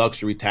over the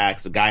luxury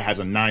tax. The guy has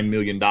a $9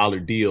 million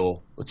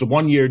deal. It's a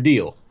 1-year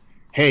deal.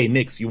 Hey,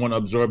 Knicks, you want to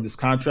absorb this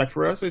contract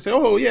for us? They say,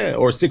 oh, yeah.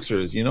 Or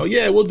Sixers,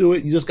 yeah, we'll do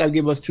it. You just got to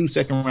give us 2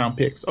 second-round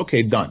picks.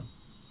 Okay, done.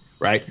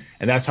 Right?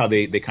 And that's how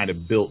they kind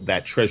of built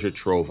that treasure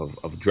trove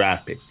of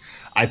draft picks.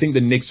 I think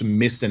the Knicks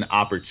missed an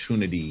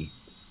opportunity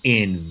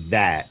in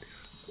that.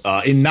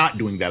 in not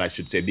doing that, I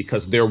should say,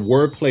 because there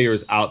were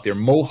players out there.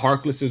 Mo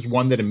Harkless is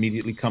one that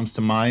immediately comes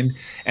to mind,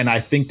 and I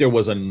think there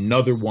was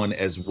another one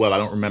as well. I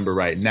don't remember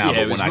right now, Yeah,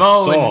 but it was when Mo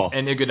I saw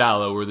and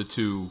Iguodala were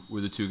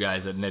the two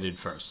guys that netted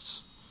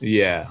firsts.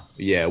 yeah,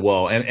 yeah.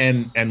 Well,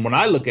 and when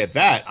I look at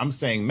that, I'm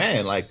saying,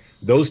 man, like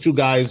those two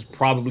guys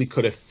probably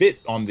could have fit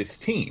on this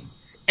team,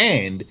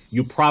 and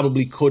you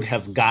probably could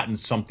have gotten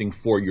something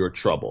for your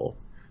trouble,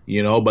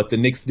 But the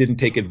Knicks didn't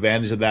take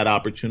advantage of that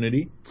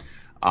opportunity.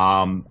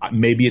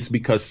 Maybe it's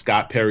because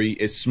Scott Perry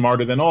is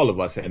smarter than all of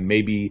us, and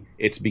maybe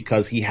it's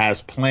because he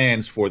has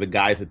plans for the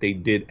guys that they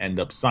did end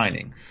up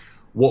signing.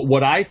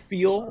 What I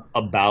feel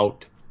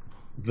about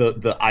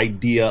the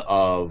idea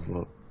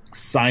of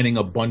signing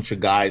a bunch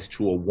of guys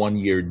to a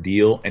 1-year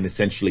deal and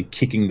essentially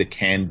kicking the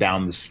can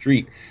down the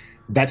street,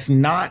 that's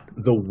not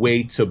the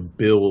way to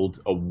build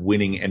a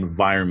winning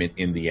environment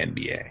in the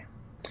NBA.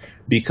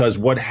 Because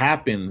what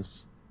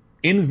happens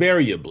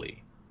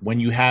invariably when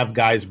you have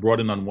guys brought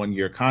in on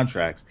 1-year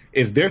contracts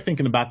is they're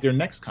thinking about their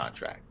next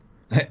contract.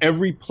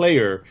 Every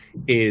player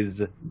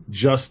is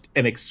just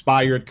an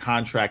expired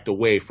contract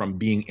away from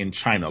being in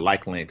China,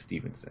 like Lance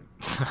Stevenson.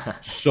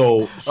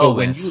 So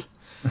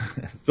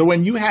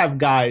when you have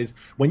guys,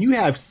 when you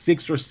have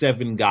 6 or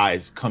 7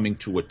 guys coming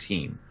to a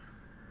team,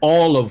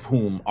 all of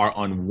whom are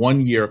on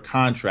 1-year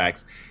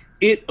contracts,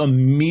 it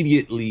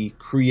immediately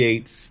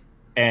creates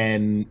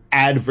an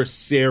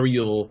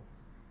adversarial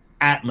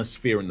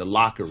atmosphere in the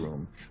locker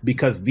room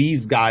because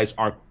these guys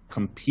are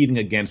competing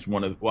against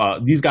one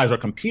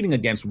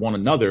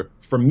another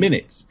for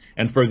minutes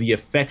and for the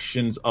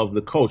affections of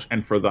the coach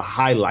and for the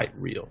highlight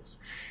reels.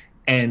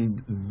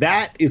 And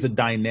that is a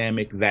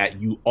dynamic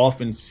that you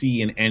often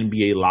see in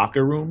NBA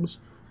locker rooms,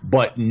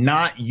 but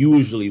not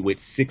usually with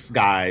 6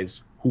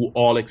 guys who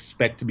all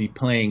expect to be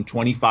playing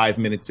 25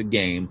 minutes a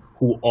game,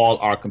 who all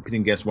are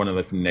competing against one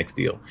another for the next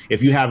deal.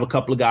 If you have a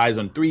couple of guys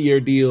on 3-year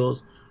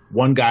deals,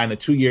 one guy on a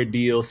 2-year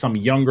deal, some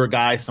younger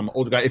guys, some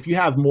older guys, if you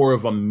have more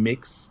of a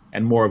mix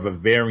and more of a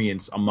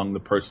variance among the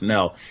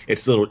personnel,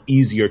 it's a little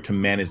easier to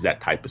manage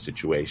that type of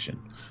situation.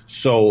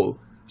 So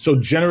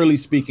generally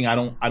speaking, I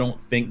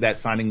don't think that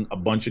signing a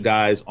bunch of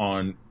guys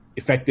on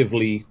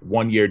effectively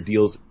 1-year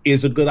deals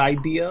is a good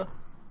idea.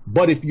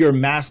 But if your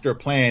master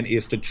plan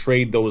is to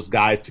trade those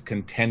guys to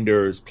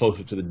contenders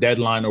closer to the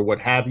deadline or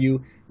what have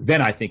you,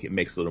 then I think it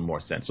makes a little more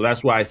sense. So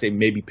that's why I say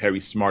maybe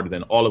Perry's smarter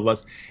than all of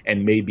us,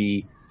 and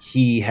maybe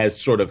he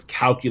has sort of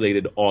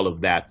calculated all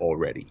of that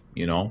already,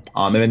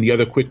 And then the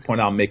other quick point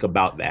I'll make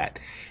about that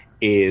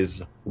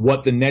is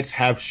what the Nets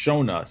have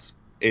shown us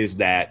is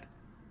that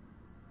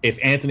if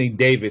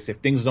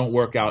things don't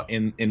work out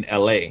in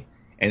LA,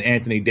 and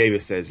Anthony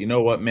Davis says, you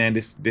know what, man,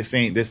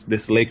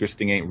 this Lakers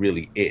thing ain't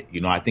really it.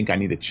 I think I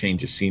need a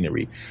change of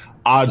scenery.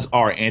 Odds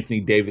are Anthony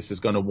Davis is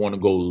going to want to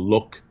go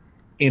look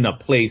in a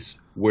place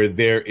where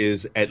there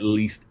is at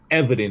least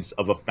evidence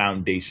of a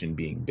foundation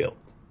being built.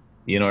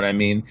 You know what I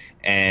mean?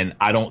 And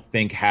I don't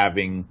think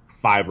having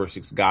 5 or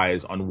 6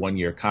 guys on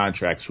 1-year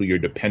contracts who you're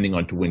depending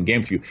on to win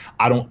games for you,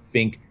 I don't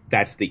think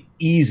that's the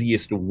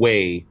easiest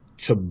way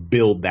to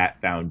build that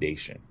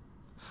foundation.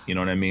 You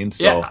know what I mean?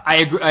 So, yeah, I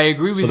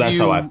agree with you. So that's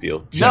how I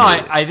feel.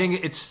 Generally. No, I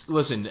think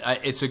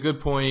it's a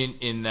good point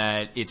in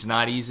that it's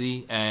not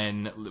easy,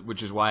 and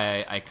which is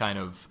why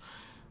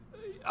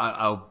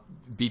I'll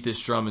beat this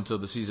drum until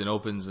the season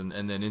opens and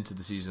then into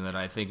the season that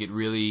I think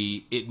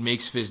it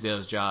makes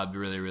Fizdale's job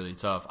really, really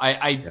tough.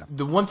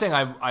 The one thing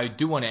I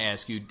do want to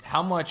ask you,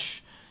 how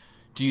much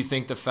do you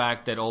think the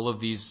fact that all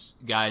of these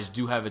guys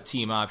do have a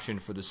team option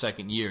for the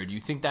second year, do you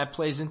think that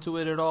plays into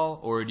it at all?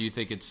 Or do you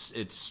think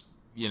it's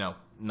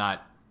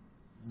not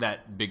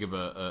that big of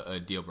a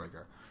deal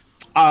breaker?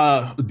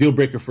 Deal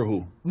breaker for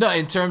who? No,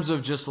 in terms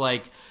of just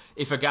like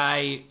if a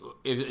guy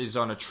is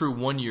on a true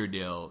 1-year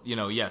deal,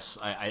 yes,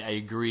 I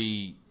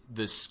agree.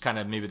 This kind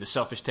of maybe the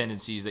selfish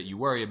tendencies that you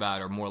worry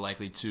about are more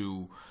likely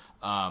to,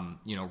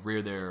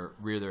 rear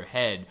their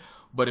head.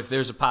 But if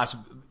there's a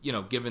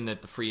given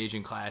that the free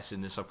agent class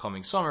in this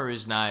upcoming summer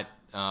is not,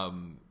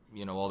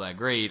 all that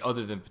great,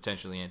 other than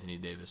potentially Anthony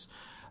Davis,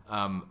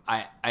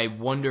 I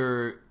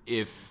wonder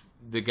if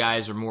the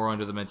guys are more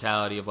under the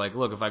mentality of like,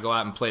 look, if I go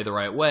out and play the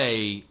right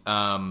way,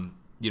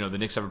 the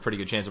Knicks have a pretty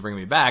good chance of bringing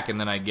me back, and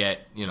then I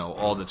get,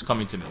 all that's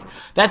coming to me.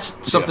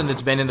 That's something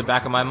that's been in the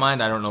back of my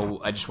mind. I don't know.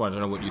 I just wanted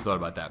to know what you thought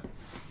about that.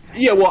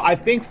 Yeah, well, I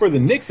think for the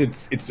Knicks,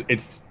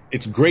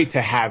 it's great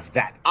to have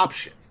that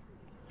option.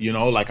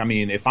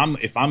 If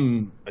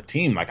I'm a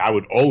team, like I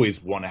would always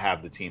want to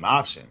have the team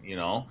option.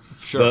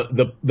 Sure.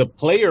 The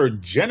player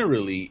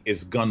generally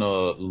is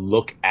gonna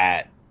look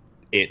at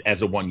it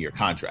as a 1-year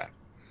contract.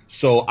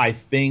 So I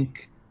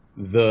think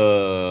what's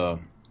the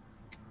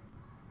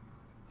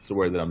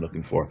word that I'm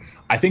looking for?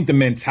 I think the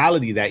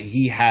mentality that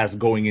he has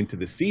going into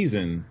the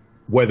season,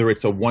 whether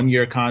it's a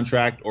 1-year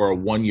contract or a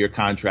 1-year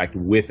contract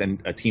with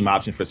a team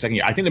option for a second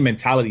year, I think the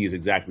mentality is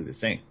exactly the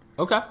same.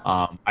 Okay.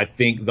 I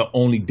think the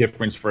only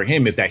difference for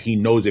him is that he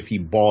knows if he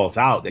balls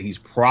out that he's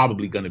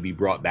probably going to be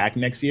brought back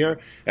next year,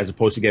 as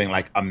opposed to getting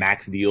like a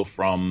max deal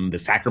from the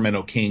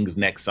Sacramento Kings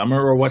next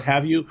summer or what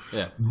have you.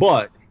 Yeah.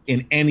 But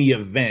in any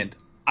event,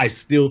 I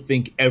still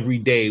think every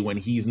day when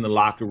he's in the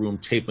locker room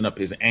taping up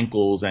his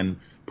ankles and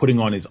putting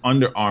on his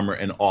Under Armour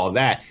and all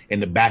that, in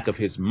the back of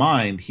his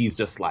mind, he's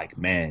just like,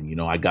 man,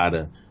 I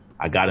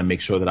gotta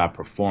make sure that I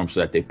perform so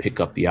that they pick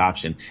up the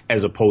option,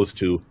 as opposed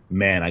to,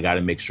 man, I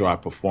gotta make sure I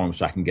perform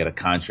so I can get a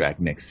contract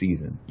next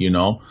season,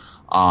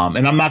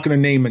 And I'm not gonna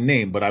name a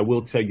name, but I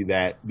will tell you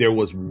that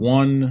there's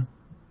one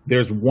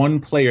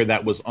player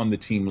that was on the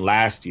team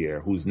last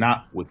year who's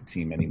not with the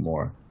team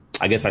anymore.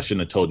 I guess I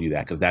shouldn't have told you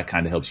that, because that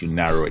kind of helps you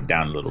narrow it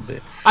down a little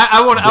bit.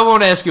 I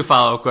won't ask you a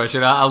follow-up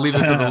question. I'll leave it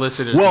for the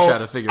listeners to try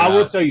to figure out. I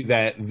will tell you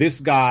that this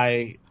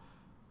guy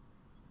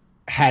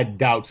had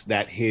doubts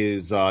that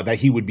that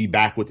he would be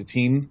back with the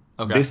team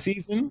this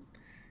season,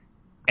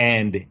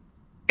 and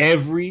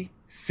every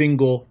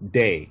single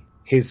day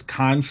his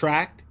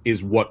contract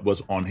is what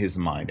was on his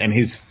mind, and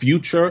his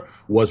future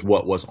was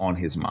what was on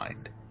his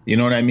mind. You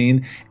know what I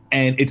mean?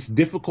 And it's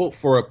difficult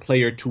for a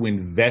player to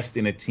invest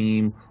in a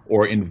team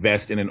or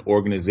invest in an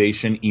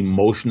organization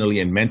emotionally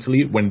and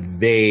mentally when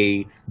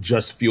they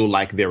just feel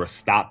like they're a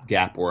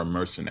stopgap or a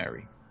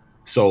mercenary.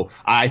 So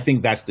I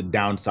think that's the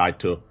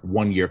downside to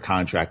 1 year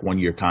contract, 1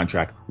 year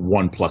contract,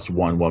 1 +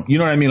 1. You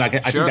know what I mean? Like,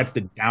 I think that's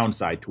the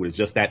downside to it. It's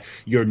just that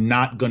you're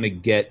not going to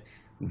get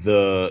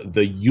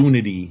the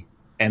unity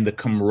and the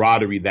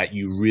camaraderie that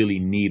you really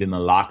need in the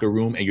locker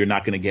room, and you're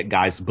not going to get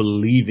guys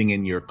believing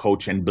in your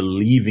coach and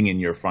believing in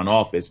your front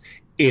office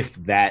if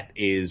that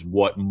is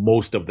what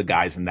most of the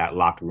guys in that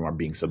locker room are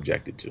being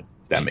subjected to.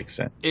 If that makes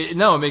sense.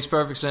 No, it makes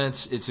perfect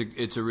sense.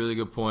 It's a really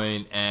good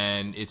point,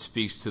 and it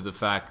speaks to the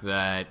fact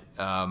that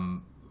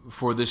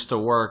for this to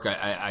work,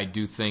 I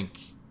do think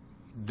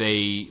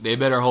they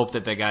better hope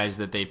that the guys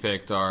that they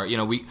picked are,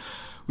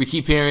 we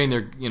keep hearing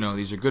they're,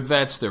 these are good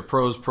vets, they're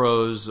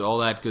pros, all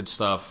that good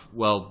stuff.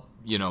 Well,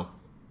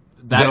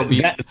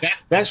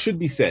 that should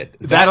be said.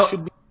 That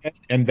should be said,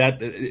 and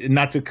that,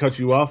 not to cut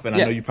you off, and I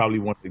know you probably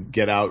want to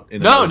get out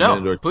in a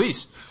minute or two.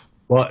 Please.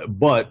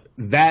 But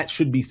that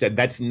should be said.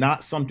 That's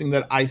not something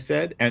that I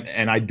said,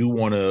 and I do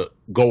want to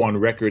go on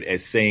record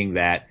as saying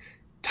that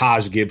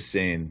Taj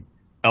Gibson,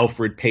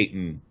 Elfrid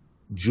Payton,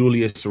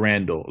 Julius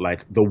Randle,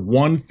 like, the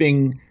one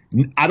thing,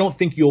 I don't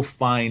think you'll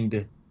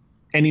find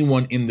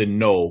anyone in the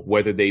know,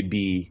 whether they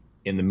be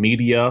in the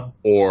media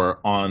or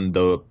on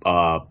the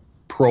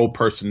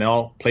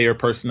player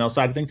personnel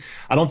side of things,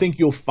 I don't think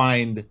you'll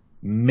find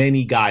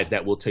many guys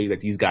that will tell you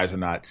that these guys are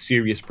not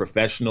serious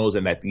professionals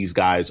and that these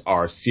guys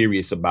are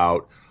serious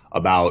about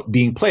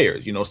being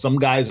players. Some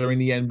guys are in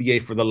the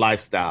NBA for the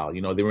lifestyle.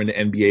 They were in the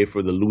NBA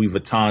for the Louis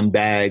Vuitton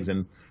bags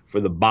and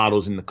for the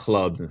bottles in the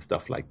clubs and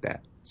stuff like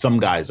that. Some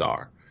guys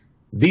are.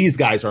 These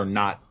guys are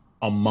not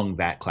among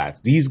that class.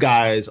 These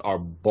guys are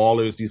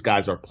ballers. These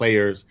guys are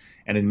players.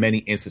 And in many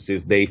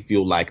instances, they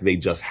feel like they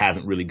just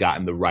haven't really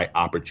gotten the right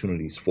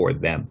opportunities for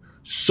them.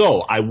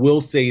 So I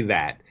will say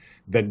that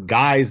the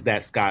guys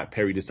that Scott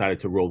Perry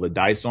decided to roll the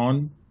dice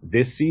on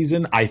this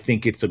season, I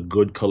think it's a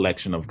good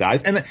collection of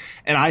guys. And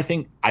I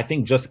think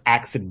just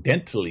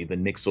accidentally the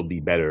Knicks will be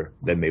better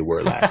than they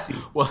were last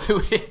season. Well,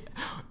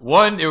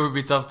 one, it would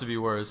be tough to be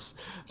worse.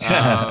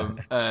 And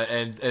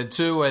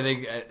two, I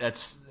think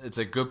it's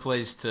a good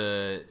place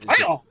to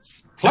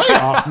playoffs.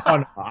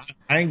 No,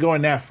 I ain't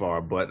going that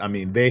far, but I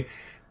mean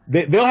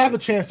they'll have a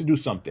chance to do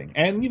something.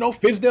 And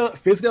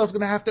Fizdale's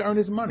going to have to earn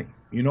his money,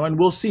 and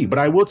we'll see. But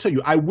I will tell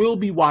you, I will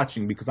be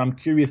watching because I'm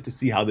curious to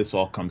see how this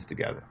all comes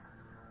together.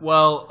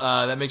 Well,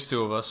 that makes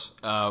two of us.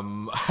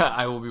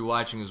 I will be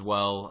watching as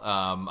well.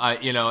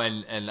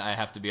 And I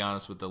have to be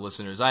honest with the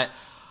listeners.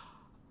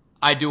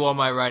 I do all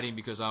my writing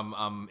because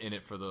I'm in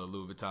it for the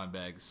Louis Vuitton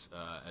bags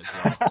as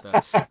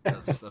well.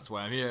 That's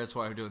why I'm here. That's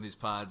why I'm doing these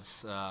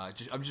pods.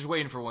 I'm just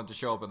waiting for one to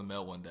show up in the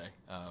mail one day.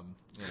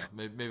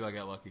 Maybe I'll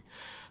get lucky.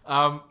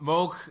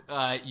 Moke,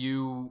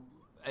 you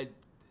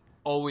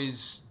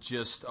always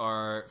just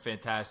are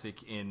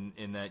fantastic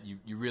in that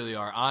you really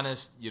are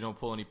honest. You don't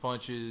pull any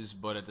punches,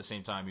 but at the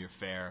same time you're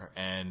fair.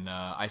 And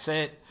I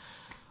say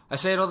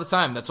it all the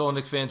time. That's all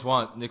Knicks fans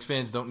want. Knicks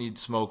fans don't need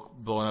smoke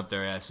blowing up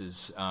their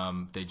asses.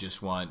 They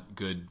just want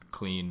good,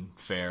 clean,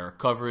 fair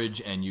coverage,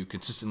 and you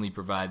consistently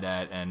provide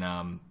that. And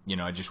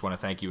I just want to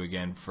thank you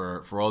again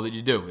for all that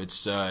you do.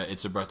 It's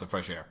a breath of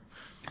fresh air.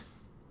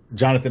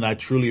 Jonathan, I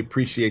truly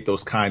appreciate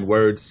those kind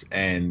words.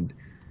 And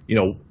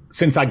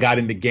since I got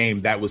in the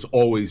game, that was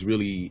always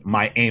really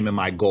my aim and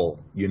my goal.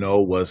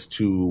 Was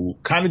to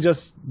kind of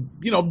just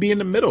be in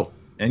the middle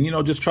and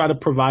just try to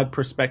provide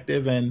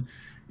perspective. And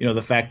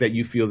the fact that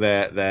you feel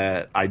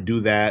that I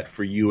do that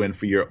for you and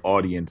for your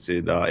audience,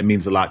 it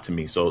means a lot to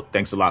me. So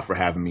thanks a lot for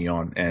having me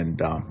on,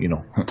 and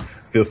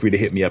feel free to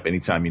hit me up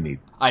anytime you need.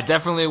 I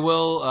definitely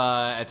will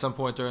at some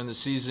point during the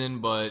season,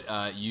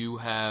 but you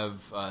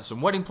have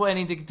some wedding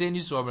planning to continue,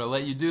 so I'm going to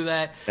let you do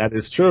that. That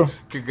is true.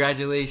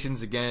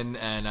 Congratulations again,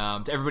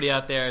 and to everybody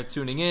out there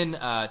tuning in,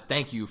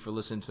 thank you for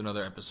listening to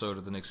another episode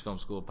of the Knicks Film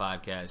School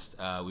podcast.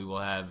 We will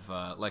have,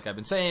 like I've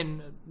been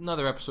saying,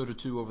 another episode or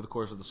two over the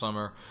course of the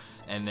summer.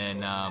 And then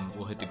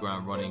we'll hit the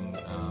ground running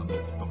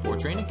before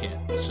training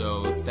camp.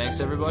 So thanks,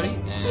 everybody,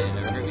 and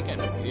have a great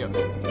weekend.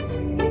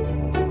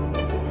 Adios.